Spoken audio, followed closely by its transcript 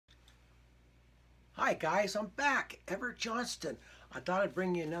Hi guys, I'm back. Everett Johnston. I thought I'd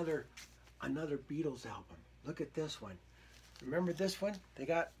bring you another Beatles album. Look at this one. Remember this one? They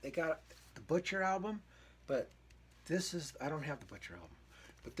got the Butcher album, but this is, I don't have the Butcher album,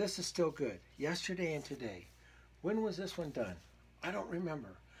 but this is still good. Yesterday and Today. When was this one done? I don't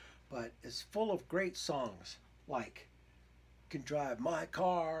remember, but it's full of great songs like Can Drive My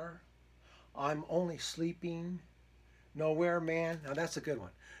Car, I'm Only Sleeping, Nowhere Man. Now that's a good one.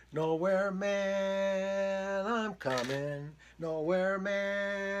 Nowhere Man, I'm coming. Nowhere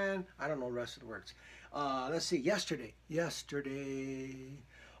Man. I don't know the rest of the words. Let's see. Yesterday. Yesterday.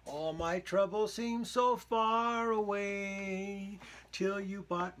 All my troubles seem so far away till you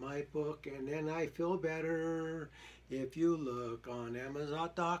bought my book, and then I feel better. If you look on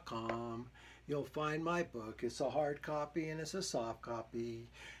Amazon.com, you'll find my book. It's a hard copy and it's a soft copy.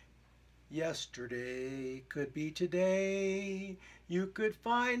 Yesterday could be today. You could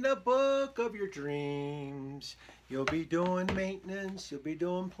find a book of your dreams. You'll be doing maintenance. You'll be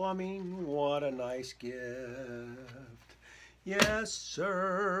doing plumbing. What a nice gift. Yes,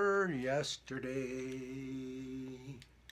 sir, yesterday.